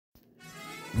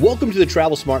Welcome to the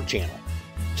Travel Smart channel.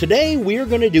 Today we are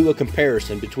going to do a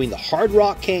comparison between the Hard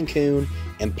Rock Cancun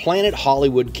and Planet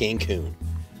Hollywood Cancun.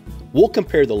 We'll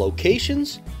compare the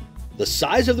locations, the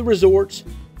size of the resorts,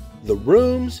 the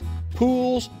rooms,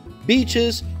 pools,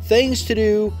 beaches, things to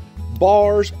do,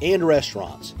 bars, and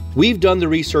restaurants. We've done the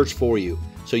research for you,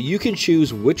 so you can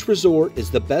choose which resort is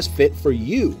the best fit for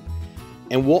you.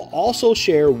 And we'll also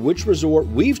share which resort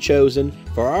we've chosen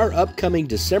for our upcoming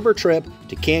December trip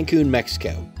to Cancun,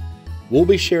 Mexico. We'll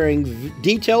be sharing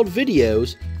detailed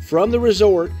videos from the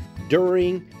resort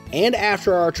during and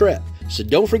after our trip, so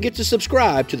don't forget to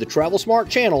subscribe to the Travel Smart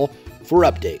channel for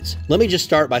updates. Let me just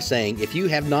start by saying, if you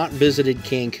have not visited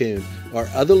Cancun or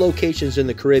other locations in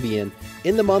the Caribbean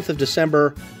in the month of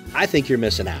December, I think you're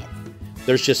missing out.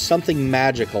 There's just something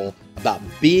magical about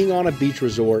being on a beach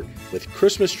resort with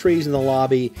Christmas trees in the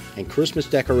lobby and Christmas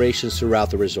decorations throughout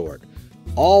the resort,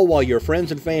 all while your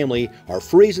friends and family are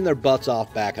freezing their butts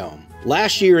off back home.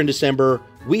 Last year in December,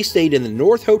 we stayed in the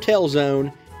North Hotel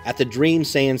Zone at the Dream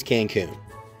Sands Cancun.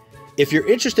 If you're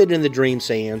interested in the Dream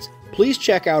Sands, please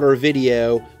check out our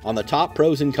video on the top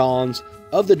pros and cons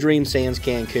of the Dream Sands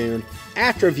Cancun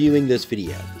after viewing this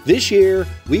video. This year,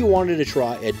 we wanted to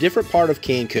try a different part of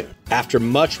Cancun. After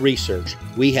much research,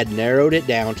 we had narrowed it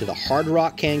down to the Hard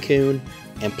Rock Cancun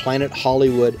and Planet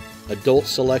Hollywood Adult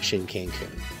Selection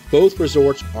Cancun. Both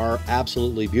resorts are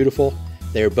absolutely beautiful.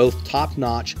 They are both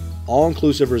top-notch,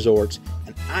 all-inclusive resorts,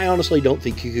 and I honestly don't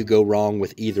think you could go wrong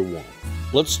with either one.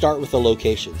 Let's start with the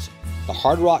locations. The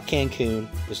Hard Rock Cancun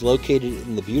is located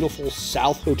in the beautiful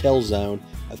South Hotel Zone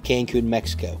of Cancun,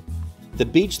 Mexico. The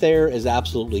beach there is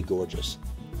absolutely gorgeous,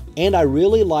 and I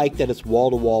really like that it's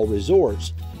wall-to-wall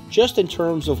resorts, just in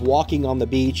terms of walking on the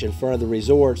beach in front of the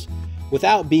resorts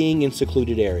without being in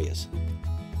secluded areas.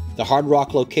 The Hard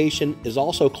Rock location is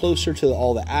also closer to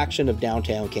all the action of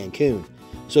downtown Cancun,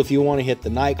 so if you want to hit the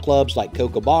nightclubs like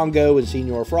Coco Bongo and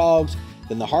Señor Frogs,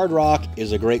 then the Hard Rock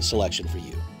is a great selection for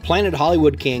you. Planet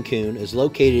Hollywood Cancun is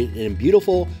located in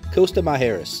beautiful Costa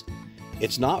Mujeres.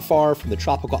 It's not far from the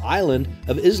tropical island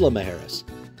of Isla Mujeres.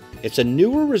 It's a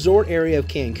newer resort area of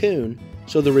Cancun,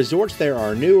 so the resorts there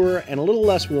are newer and a little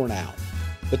less worn out,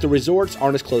 but the resorts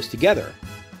aren't as close together.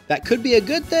 That could be a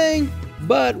good thing,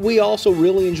 but we also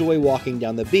really enjoy walking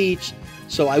down the beach,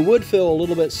 so I would feel a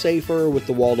little bit safer with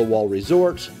the wall-to-wall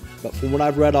resorts, but from what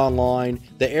I've read online,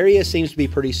 the area seems to be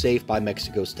pretty safe by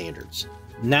Mexico standards.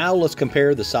 Now let's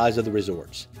compare the size of the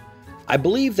resorts. I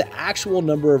believe the actual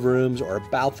number of rooms are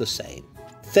about the same.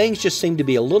 Things just seem to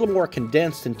be a little more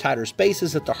condensed in tighter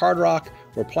spaces at the Hard Rock,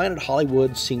 where Planet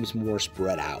Hollywood seems more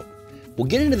spread out. We'll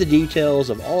get into the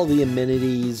details of all the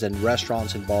amenities and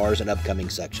restaurants and bars in upcoming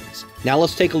sections. Now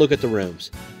let's take a look at the rooms.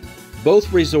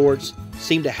 Both resorts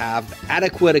seem to have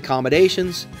adequate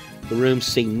accommodations. The rooms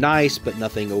seem nice, but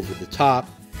nothing over the top.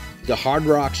 The Hard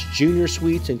Rock's Junior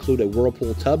Suites include a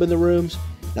whirlpool tub in the rooms.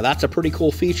 Now that's a pretty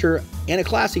cool feature and a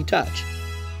classy touch.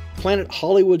 Planet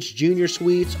Hollywood's Junior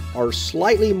Suites are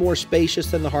slightly more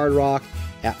spacious than the Hard Rock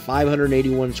at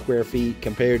 581 square feet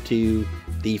compared to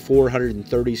the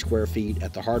 430 square feet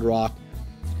at the Hard Rock.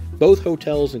 Both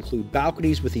hotels include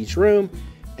balconies with each room,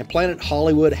 and Planet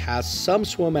Hollywood has some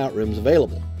swim-out rooms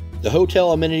available. The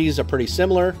hotel amenities are pretty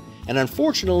similar, and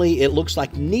unfortunately it looks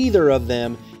like neither of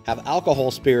them have alcohol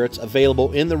spirits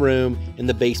available in the room in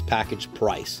the base package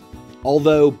price,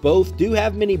 although both do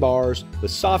have mini bars with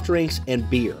soft drinks and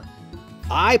beer.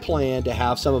 I plan to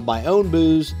have some of my own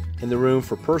booze in the room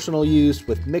for personal use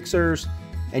with mixers,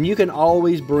 and you can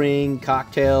always bring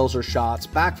cocktails or shots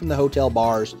back from the hotel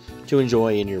bars to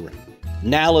enjoy in your room.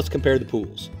 Now let's compare the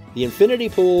pools. The infinity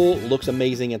pool looks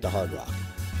amazing at the Hard Rock,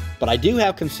 but I do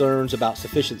have concerns about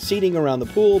sufficient seating around the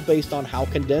pool based on how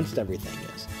condensed everything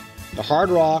is. The Hard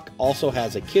Rock also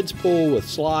has a kids pool with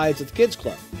slides at the kids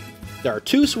club. There are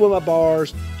 2 swim-up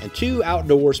bars and 2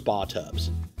 outdoor spa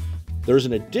tubs. There's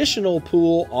an additional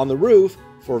pool on the roof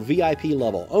for VIP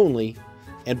level only,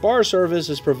 and bar service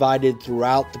is provided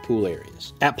throughout the pool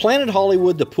areas. At Planet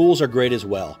Hollywood, the pools are great as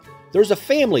well. There's a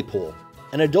family pool,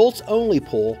 an adults-only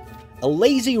pool, a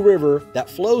lazy river that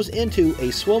flows into a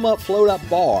swim-up, float-up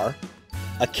bar,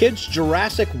 a kids'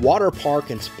 Jurassic water park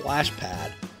and splash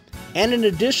pad, and an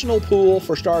additional pool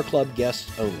for Star Club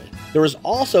guests only. There is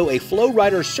also a Flow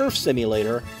Rider surf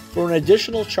simulator for an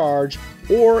additional charge,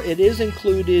 or it is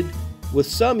included with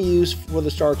some use for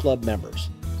the Star Club members.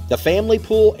 The family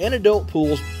pool and adult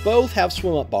pools both have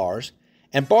swim-up bars,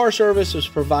 and bar service is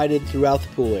provided throughout the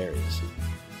pool areas.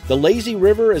 The Lazy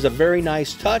River is a very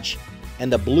nice touch,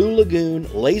 and the Blue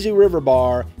Lagoon Lazy River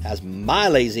Bar has my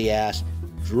lazy ass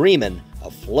dreaming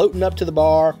of floating up to the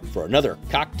bar for another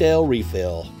cocktail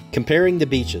refill. Comparing the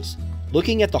beaches.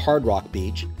 Looking at the Hard Rock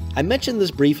Beach, I mentioned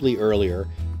this briefly earlier,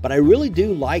 but I really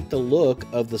do like the look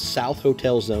of the South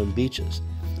Hotel Zone beaches,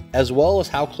 as well as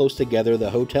how close together the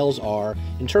hotels are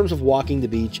in terms of walking the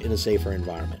beach in a safer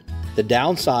environment. The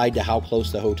downside to how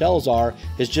close the hotels are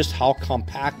is just how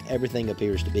compact everything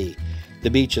appears to be. The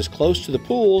beach is close to the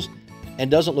pools and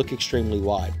doesn't look extremely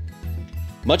wide.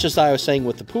 Much as I was saying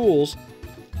with the pools,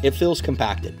 it feels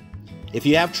compacted. If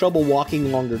you have trouble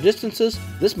walking longer distances,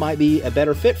 this might be a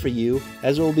better fit for you,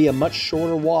 as it will be a much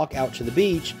shorter walk out to the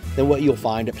beach than what you'll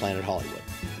find at Planet Hollywood.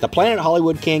 The Planet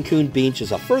Hollywood Cancun Beach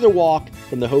is a further walk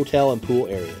from the hotel and pool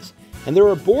areas, and there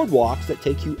are boardwalks that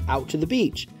take you out to the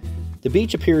beach. The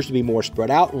beach appears to be more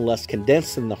spread out and less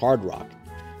condensed than the Hard Rock.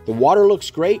 The water looks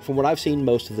great from what I've seen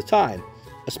most of the time,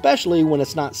 especially when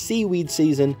it's not seaweed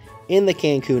season in the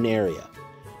Cancun area.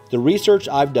 The research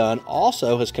I've done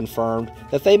also has confirmed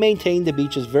that they maintain the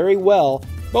beaches very well,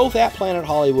 both at Planet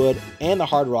Hollywood and the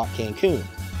Hard Rock Cancun.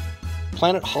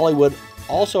 Planet Hollywood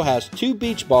also has 2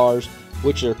 beach bars,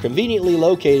 which are conveniently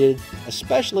located,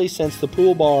 especially since the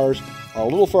pool bars are a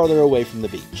little further away from the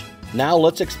beach. Now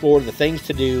let's explore the things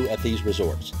to do at these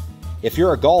resorts. If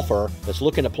you're a golfer that's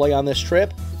looking to play on this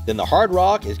trip, then the Hard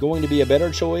Rock is going to be a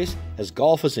better choice, as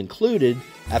golf is included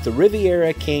at the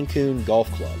Riviera Cancun Golf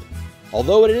Club.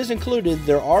 Although it is included,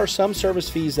 there are some service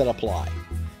fees that apply.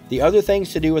 The other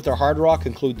things to do with the Hard Rock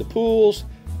include the pools,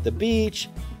 the beach,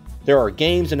 there are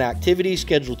games and activities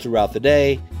scheduled throughout the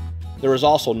day, there is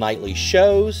also nightly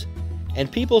shows,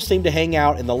 and people seem to hang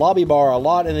out in the lobby bar a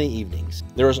lot in the evenings.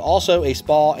 There is also a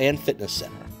spa and fitness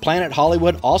center. Planet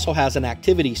Hollywood also has an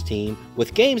activities team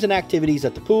with games and activities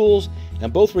at the pools,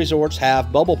 and both resorts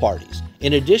have bubble parties.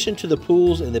 In addition to the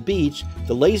pools and the beach,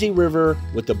 the lazy river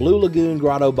with the Blue Lagoon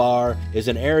Grotto Bar is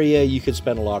an area you could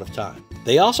spend a lot of time.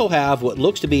 They also have what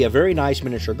looks to be a very nice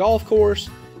miniature golf course,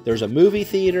 there's a movie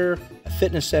theater, a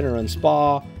fitness center and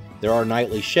spa, there are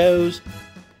nightly shows,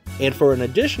 and for an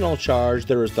additional charge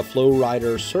there is the Flow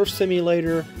Rider Surf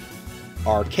Simulator,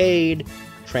 arcade,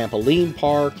 trampoline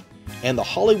park, and the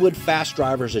Hollywood Fast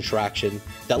Drivers attraction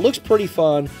that looks pretty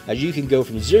fun, as you can go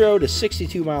from 0 to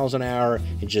 62 miles an hour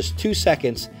in just 2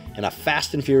 seconds in a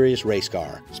Fast and Furious race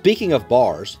car. Speaking of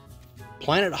bars,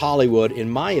 Planet Hollywood, in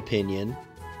my opinion,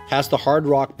 has the Hard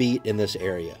Rock beat in this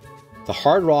area. The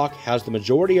Hard Rock has the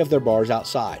majority of their bars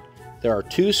outside. There are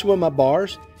 2 swim-up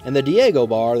bars and the Diego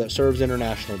bar that serves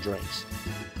international drinks.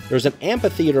 There's an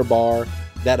amphitheater bar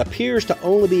that appears to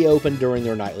only be open during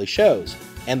their nightly shows,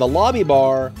 and the lobby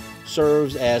bar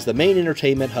serves as the main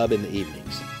entertainment hub in the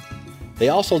evenings. They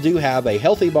also do have a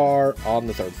healthy bar on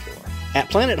the 3rd floor. At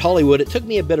Planet Hollywood, it took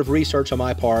me a bit of research on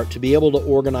my part to be able to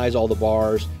organize all the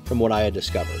bars from what I had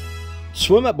discovered.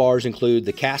 Swim-up bars include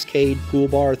the Cascade Pool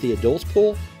Bar at the adults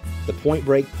pool, the Point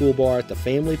Break Pool Bar at the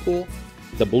family pool,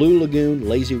 the Blue Lagoon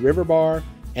Lazy River Bar,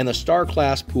 and the Star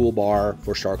Class Pool Bar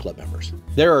for Star Club members.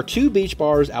 There are 2 beach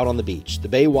bars out on the beach, the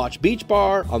Baywatch Beach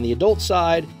Bar on the adult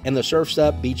side and the Surf's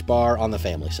Up Beach Bar on the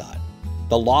family side.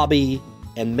 The lobby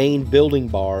and main building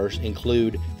bars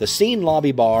include the Scene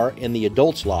Lobby Bar in the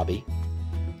adults lobby,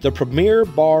 the Premier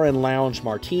Bar and Lounge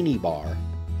Martini Bar,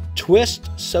 Twist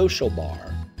Social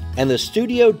Bar, and the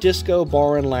Studio Disco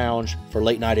Bar and Lounge for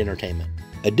late night entertainment.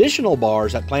 Additional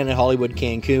bars at Planet Hollywood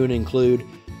Cancun include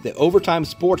the Overtime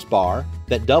Sports Bar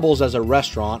that doubles as a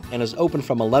restaurant and is open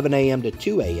from 11 a.m. to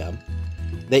 2 a.m.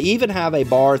 They even have a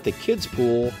bar at the kids'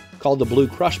 pool called the Blue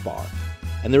Crush Bar.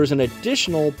 And there is an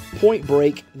additional Point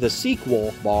Break the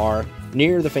Sequel bar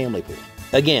near the family pool.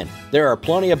 Again, there are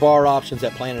plenty of bar options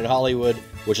at Planet Hollywood,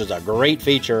 which is a great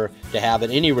feature to have at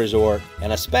any resort,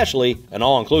 and especially an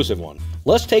all-inclusive one.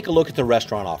 Let's take a look at the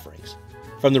restaurant offerings.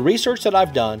 From the research that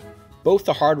I've done, both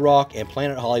the Hard Rock and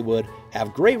Planet Hollywood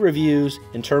have great reviews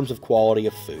in terms of quality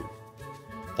of food.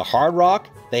 The Hard Rock,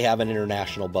 they have an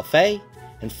international buffet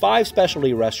and 5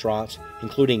 specialty restaurants,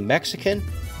 including Mexican,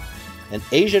 an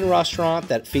Asian restaurant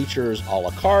that features a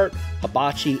la carte,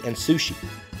 hibachi, and sushi,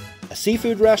 a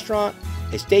seafood restaurant,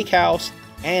 a steakhouse,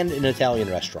 and an Italian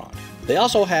restaurant. They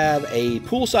also have a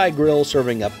poolside grill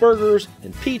serving up burgers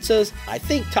and pizzas, I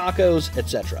think tacos,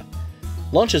 etc.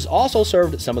 Lunch is also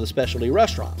served at some of the specialty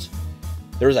restaurants.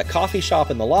 There is a coffee shop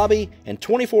in the lobby, and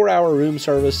 24-hour room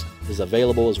service is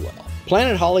available as well.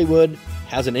 Planet Hollywood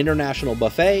has an international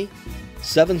buffet,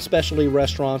 7 specialty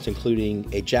restaurants including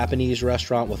a Japanese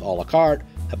restaurant with a la carte,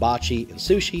 hibachi, and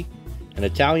sushi, an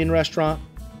Italian restaurant,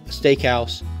 a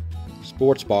steakhouse,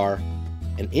 sports bar,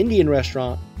 an Indian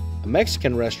restaurant, a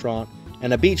Mexican restaurant,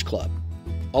 and a beach club.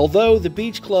 Although the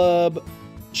beach club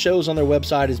shows on their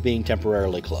website as being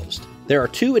temporarily closed. There are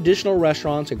 2 additional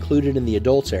restaurants included in the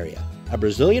adults area, a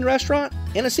Brazilian restaurant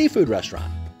and a seafood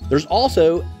restaurant. There's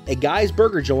also a guy's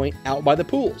burger joint out by the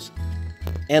pools,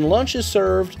 and lunch is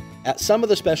served at some of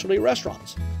the specialty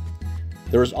restaurants.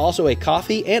 There is also a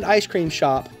coffee and ice cream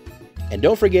shop, and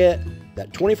don't forget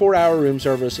that 24-hour room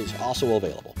service is also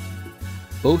available.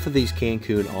 Both of these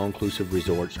Cancun all-inclusive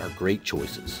resorts are great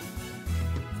choices.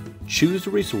 Choose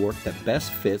a resort that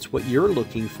best fits what you're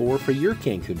looking for your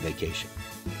Cancun vacation.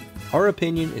 Our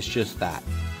opinion is just that,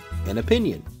 an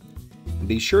opinion. And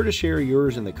be sure to share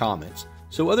yours in the comments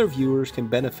so other viewers can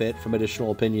benefit from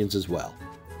additional opinions as well.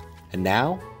 And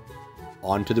now,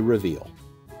 on to the reveal.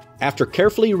 After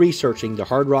carefully researching the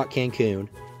Hard Rock Cancun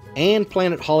and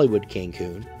Planet Hollywood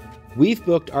Cancun, we've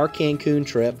booked our Cancun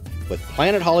trip with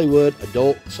Planet Hollywood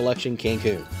Adult Selection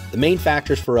Cancun. The main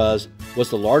factors for us was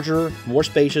the larger, more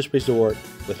spacious resort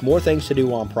with more things to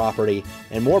do on property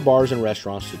and more bars and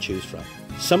restaurants to choose from.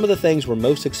 Some of the things we're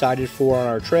most excited for on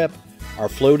our trip are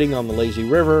floating on the lazy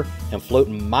river and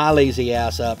floating my lazy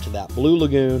ass up to that Blue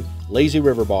Lagoon lazy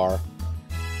river bar,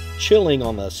 chilling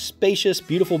on the spacious,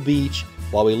 beautiful beach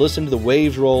while we listen to the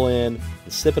waves roll in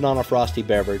and sipping on a frosty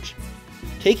beverage,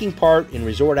 taking part in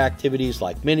resort activities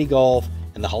like mini golf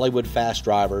and the Hollywood Fast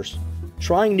Drivers,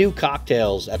 trying new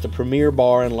cocktails at the Premier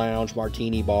Bar and Lounge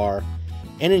Martini Bar,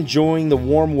 and enjoying the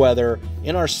warm weather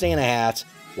in our Santa hats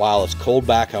while it's cold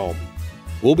back home.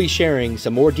 We'll be sharing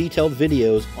some more detailed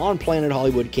videos on Planet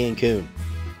Hollywood Cancun.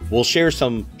 We'll share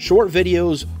some short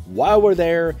videos while we're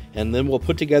there, and then we'll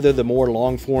put together the more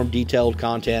long-form detailed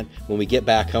content when we get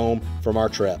back home from our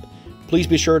trip. Please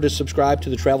be sure to subscribe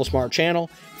to the Travel Smart channel.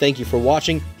 Thank you for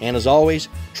watching, and as always,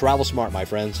 travel smart, my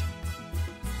friends.